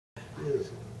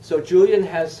So Julian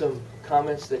has some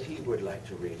comments that he would like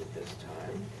to read at this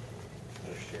time,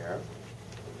 or share.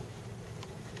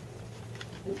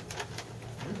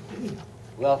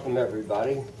 Welcome,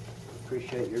 everybody.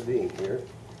 Appreciate your being here.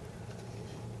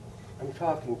 I'm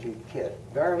talking to Kit.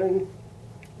 Darling,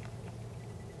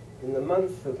 in the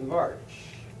month of March,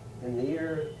 in the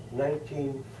year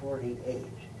 1948,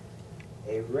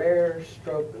 a rare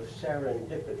stroke of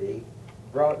serendipity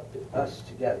brought us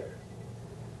together.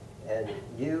 And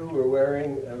you were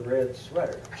wearing a red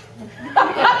sweater.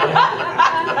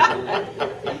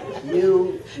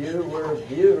 You were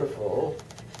beautiful,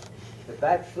 the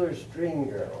bachelor's dream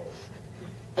girl,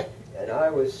 and I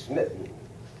was smitten.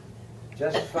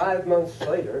 Just 5 months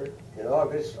later, on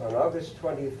August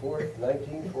 24th,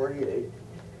 1948,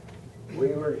 we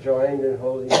were joined in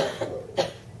holy matrimony.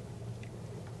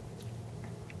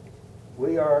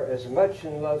 We are as much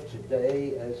in love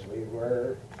today as we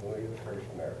were when we were first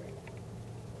married.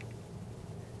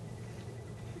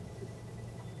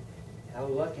 How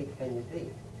lucky can you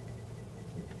be?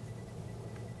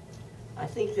 I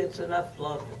think it's enough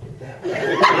love.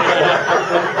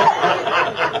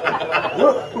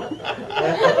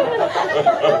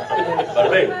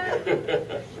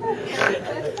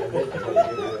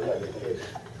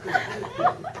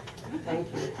 Thank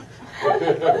you.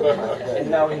 And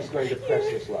now he's going to press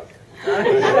his luck.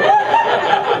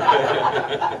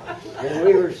 When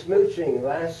we were smooching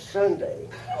last Sunday,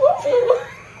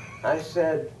 I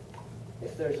said,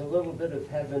 if there's a little bit of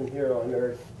heaven here on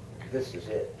earth, this is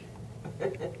it.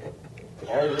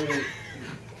 And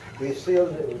we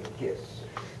sealed it with a kiss.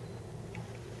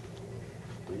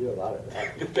 We do a lot of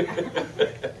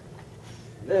that.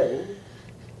 Then,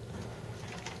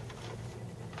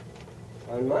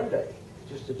 on Monday,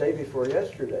 just the day before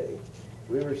yesterday,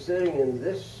 we were sitting in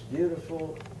this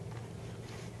beautiful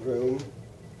room,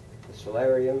 the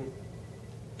solarium,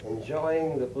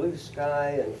 enjoying the blue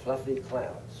sky and fluffy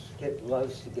clouds. Kit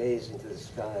loves to gaze into the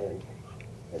sky and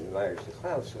admires the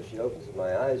clouds, so she opens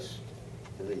my eyes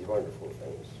to these wonderful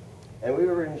things. And we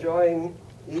were enjoying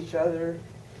each other,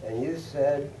 and you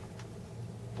said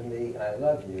to me, I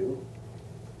love you,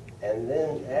 and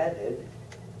then added,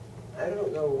 I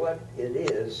don't know what it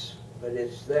is, but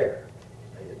it's there.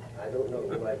 I don't know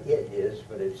what it is,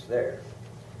 but it's there.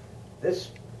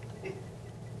 This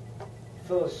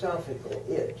philosophical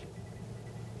it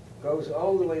goes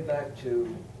all the way back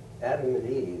to Adam and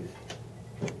Eve,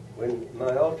 when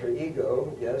my alter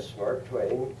ego, yes, Mark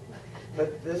Twain,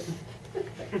 but this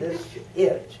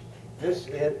it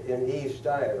in Eve's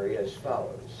diary as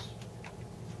follows.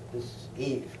 This is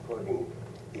Eve quoting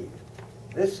Eve.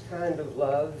 This kind of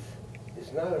love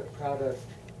is not a product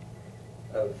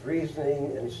of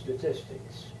reasoning and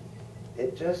statistics.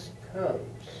 It just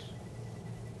comes.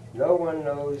 No one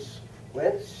knows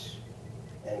whence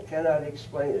and cannot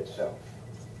explain itself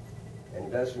and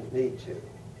doesn't need to.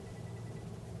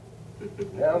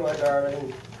 Now, my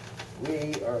darling,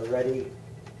 we are ready.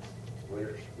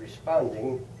 We're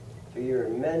responding to your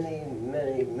many,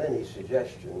 many, many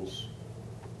suggestions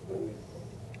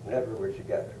whenever we're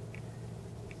together.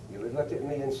 You would look at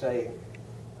me and say,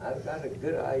 I've got a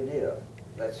good idea.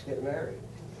 Let's get married.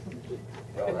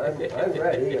 Well, I'm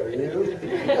ready. Are you?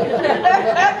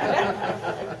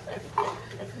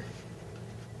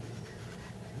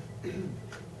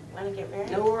 Want to get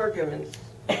married? No arguments.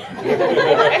 Wow,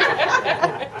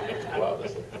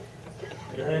 that's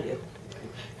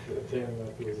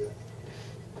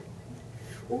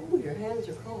Ooh, your hands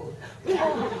are cold.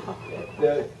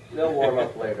 They'll warm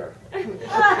up later.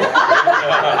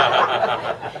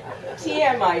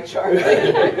 TMI, Charlie.